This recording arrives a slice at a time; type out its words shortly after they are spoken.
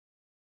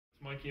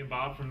Mikey and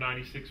Bob from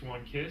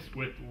 96.1 KISS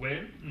with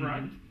Lynn,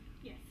 correct?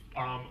 Yes.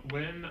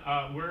 Lynn,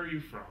 where are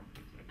you from?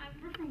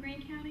 We're from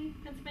Greene County,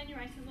 Pennsylvania,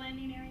 Rice's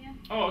Landing area.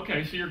 Oh,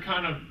 okay, so you're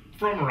kind of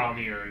from around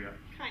the area.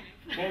 Kind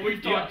of. Well,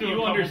 we've talked to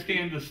you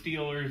understand the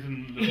Steelers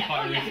and the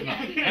Pirates and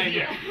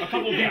a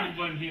couple people,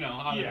 but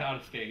out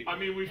of state. I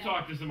mean, we've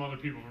talked to some other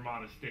people from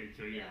out of state,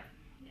 so yeah.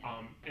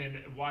 Yeah.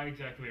 And why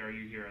exactly are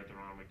you here at the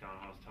Ronald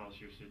McDonald House? Tell us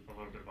a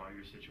little bit about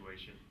your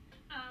situation.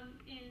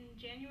 In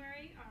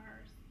January,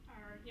 our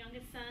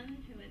youngest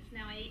son, who is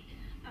now 8,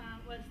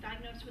 was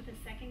diagnosed with a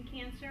second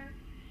cancer,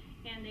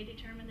 and they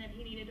determined that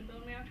he needed a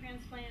bone marrow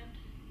transplant,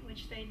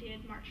 which they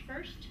did March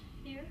 1st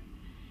here.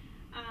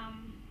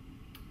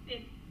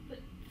 It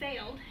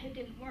failed, it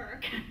didn't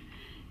work,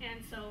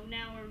 and so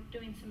now we're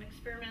doing some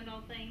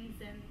experimental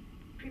things and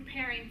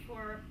preparing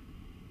for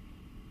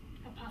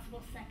a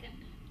possible second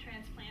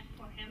transplant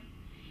for him.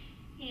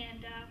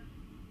 And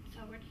so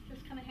we're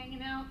just kind of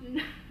hanging out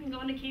and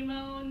going to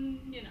chemo and,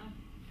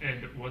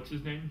 And what's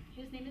his name?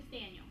 His name is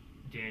Daniel.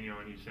 Daniel,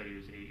 and you said he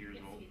was 8 years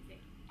old. Yes, he's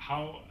 8.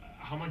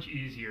 How much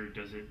easier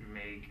does it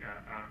make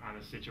on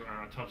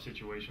a tough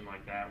situation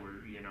like that,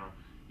 where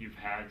you've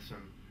had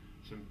some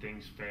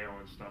things fail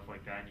and stuff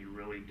like that, and you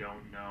really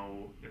don't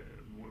know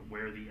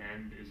where the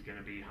end is going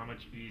to be? How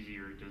much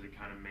easier does it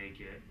kind of make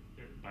it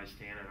by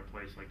staying at a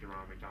place like the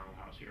Ronald McDonald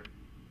House here?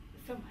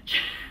 So much.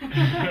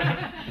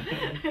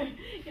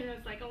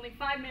 It's like only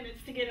 5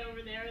 minutes to get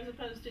over there, as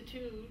opposed to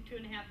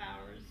 2.5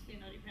 hours,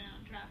 depending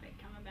on traffic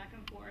coming back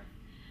and forth.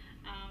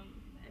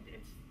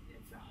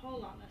 It's a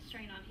whole lot less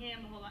strain on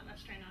him, a whole lot less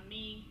strain on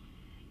me,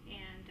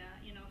 and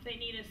if they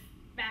need us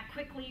back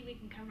quickly, we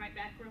can come right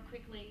back real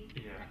quickly.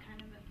 Yeah. That kind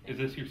of a thing. Is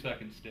this your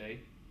second stay?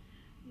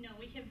 No,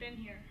 we have been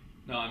here.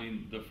 No, I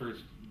mean the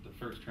first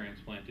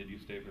transplant. Did you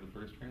stay for the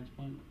first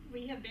transplant?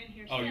 We have been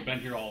here. Oh, you've been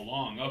here all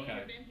along. Okay. We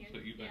have been here. So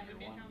you've been here we've a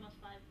been while. here almost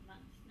 5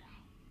 months now.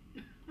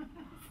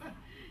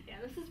 Yeah,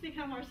 this has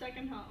become our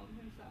second home,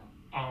 and so.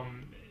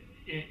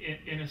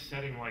 In a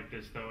setting like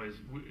this, though,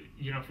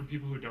 for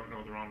people who don't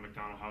know the Ronald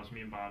McDonald House,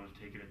 me and Bob have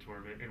taken a tour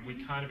of it, and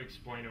we kind of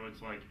explain it.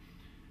 It's like,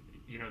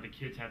 the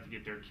kids have to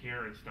get their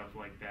care and stuff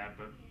like that,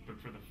 but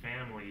for the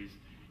families,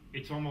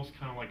 it's almost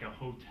kind of like a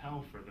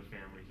hotel for the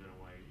families in a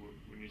way.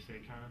 When you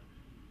say kind of.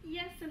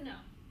 Yes and no.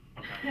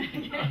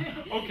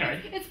 Okay.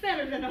 Okay. It's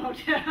better than a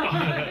hotel.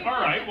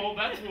 All right. Well,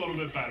 that's a little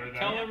bit better then.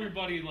 Tell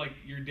everybody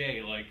your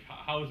day.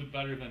 How is it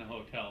better than a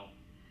hotel?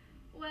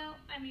 Well,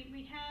 I mean,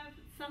 we have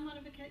somewhat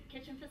of a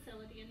kitchen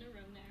facility in the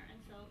room there, and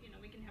so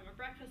we can have our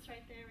breakfast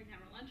right there. We can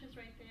have our lunches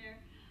right there.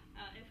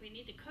 If we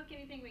need to cook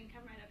anything, we can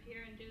come right up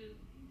here and do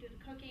the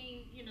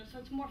cooking. So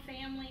it's more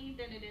family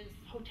than it is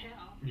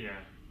hotel. Yeah.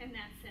 In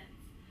that sense,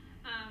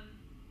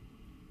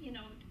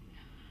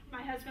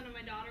 my husband and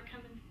my daughter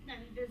come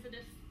and visit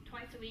us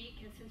twice a week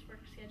as his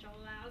work schedule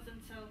allows, and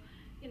so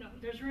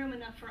there's room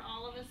enough for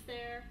all of us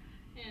there,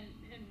 and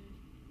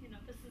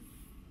this is,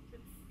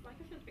 it's like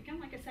I said, it's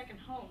become like a second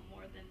home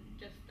more than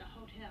just a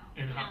hotel.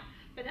 And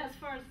but as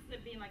far as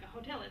it being like a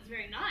hotel, it's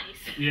very nice.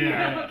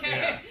 Yeah.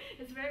 Okay. Yeah.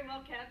 It's very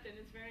well kept, and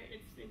it's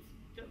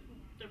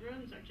the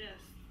rooms are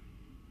just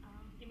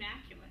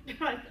immaculate.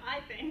 I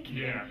think.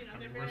 Yeah.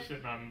 We're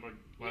sitting on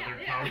leather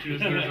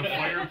couches. Yeah. There's a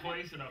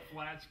fireplace and a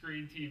flat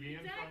screen TV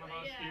in front of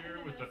us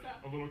here, with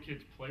a little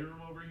kid's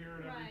playroom over here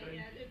and everything.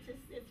 Right.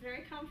 Yeah. It's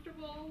very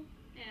comfortable,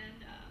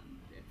 and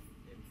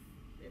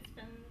it's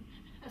been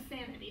a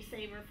sanity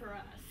saver for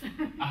us.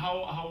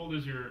 How old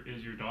is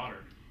your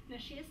daughter? No,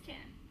 she is 10.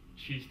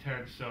 She's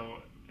 10.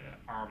 So,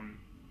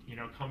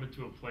 coming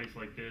to a place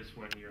like this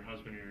when your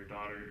husband and your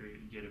daughter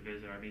get a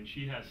visit, I mean,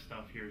 she has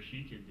stuff here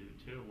she can do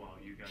too while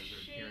you guys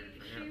are caring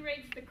for him. She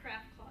raids the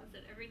craft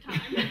closet every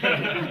time. So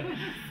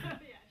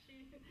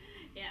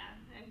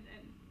and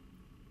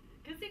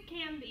because it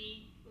can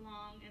be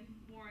long and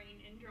boring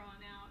and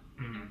drawn out,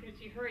 because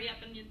you hurry up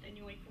and then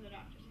you wait for the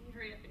doctors, and you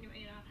hurry up and you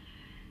wait.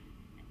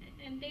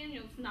 And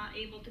Daniel's not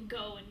able to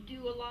go and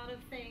do a lot of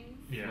things.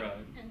 Yeah.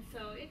 Right. And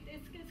so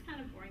it's kind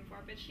of boring for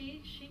her, but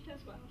she does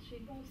well. She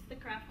goes to the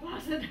craft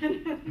closet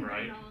and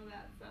all of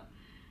that. So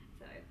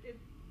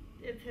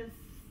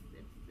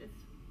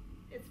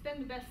it's been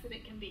the best that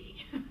it can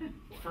be.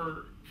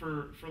 For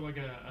like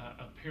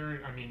a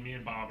parent, I mean, me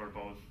and Bob are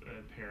both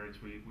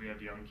parents. We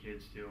have young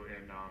kids too,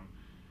 and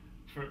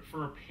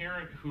for a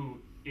parent who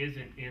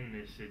isn't in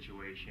this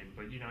situation,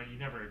 but you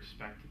never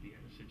expect to be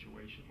in a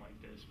situation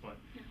like this, but.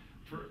 Yeah.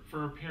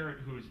 For a parent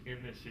who's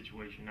in this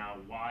situation now,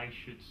 why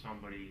should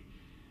somebody,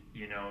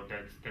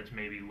 that's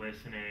maybe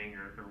listening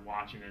or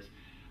watching this,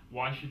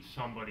 why should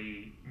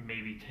somebody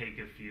maybe take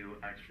a few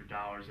extra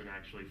dollars and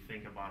actually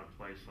think about a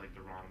place like the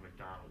Ronald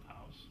McDonald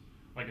House,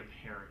 like a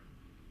parent?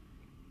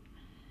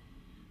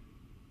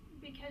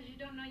 Because you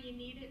don't know you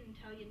need it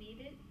until you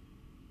need it.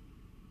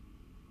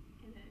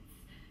 And it's,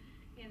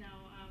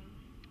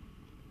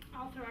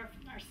 all through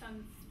our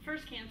son's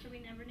first cancer, we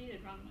never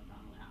needed Ronald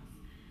McDonald House.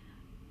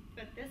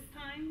 But this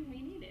time,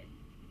 we need it,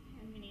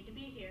 and we need to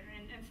be here.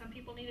 And some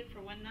people need it for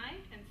one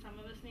night, and some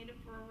of us need it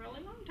for a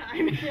really long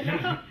time.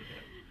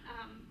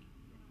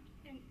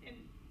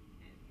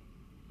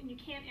 And you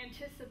can't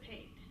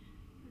anticipate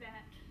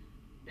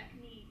that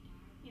need,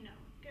 you know,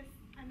 because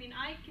I mean,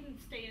 I can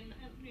stay in,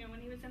 you know, when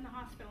he was in the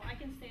hospital, I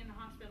can stay in the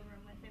hospital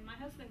room with him. My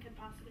husband could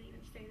possibly even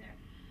stay there,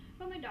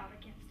 but my daughter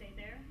can't stay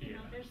there. You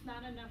know, there's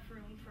not enough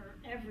room for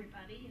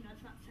everybody. You know,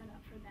 it's not set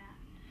up for that.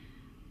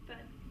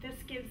 But this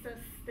gives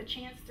us the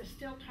chance to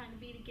still kind of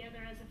be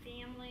together as a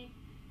family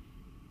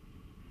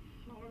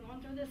while we're going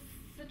through this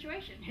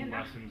situation. You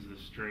know? Lessens the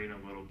strain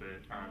a little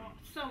bit on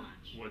so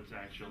much. what's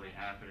actually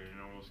happening,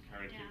 and almost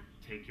kind of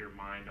take your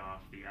mind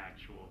off the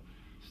actual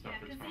stuff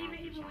that's going on.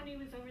 Even when he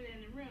was over there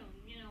in the room,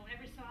 you know,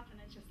 every so often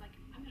it's just like,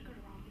 I'm going to go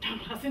to Ronald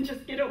McDonald and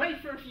just get away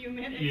for a few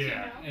minutes, you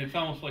know? And it's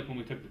almost like when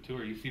we took the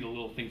tour, you see the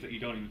little things that you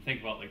don't even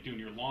think about, like doing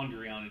your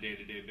laundry on a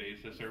day-to-day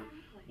basis, or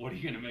what are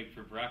you going to make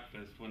for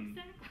breakfast when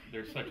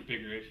there's such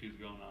bigger issues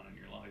going on in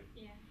your life.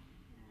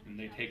 And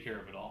they take care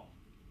of it all.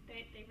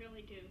 They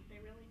really do.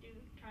 They really do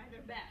try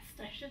their best,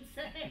 I should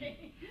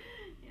say.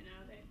 You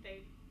know,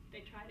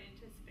 they try to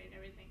anticipate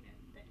everything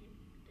that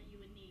you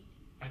would need.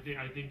 I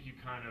think you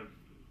kind of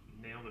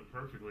nailed it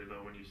perfectly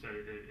though when you said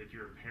if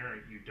you're a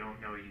parent, you don't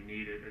know you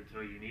need it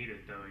until you need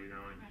it though, you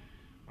know. And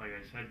like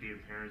I said, being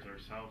parents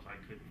ourselves, I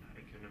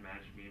couldn't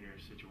imagine being in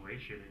your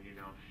situation, and you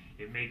know,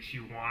 it makes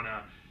you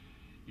wanna,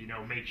 you know,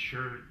 make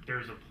sure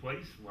there's a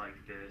place like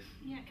this.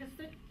 Yeah, because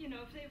you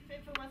know, if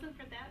it wasn't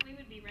for that, we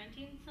would be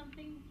renting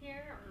something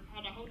here or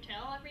at a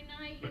hotel every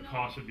night. The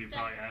cost would be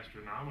probably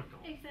astronomical.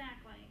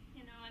 Exactly.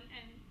 You know, and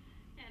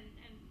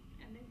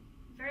they're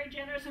very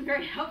generous and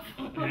very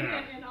helpful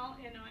in all,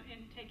 you know,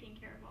 in taking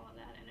care of all of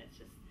that, and it's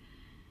just,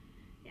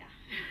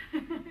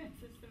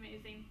 it's just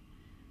amazing.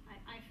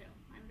 I feel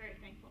I'm very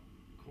thankful.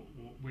 Cool.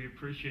 Well, we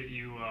appreciate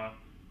you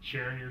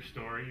sharing your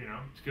story. You know,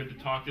 it's good to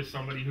talk to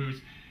somebody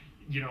who's,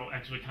 you know,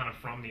 actually kind of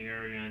from the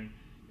area and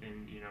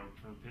you know,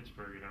 from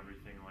Pittsburgh and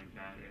everything like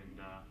that.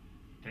 And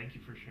thank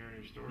you for sharing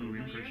your story. We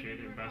appreciate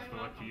it. Best of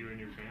luck to you and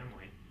your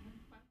family.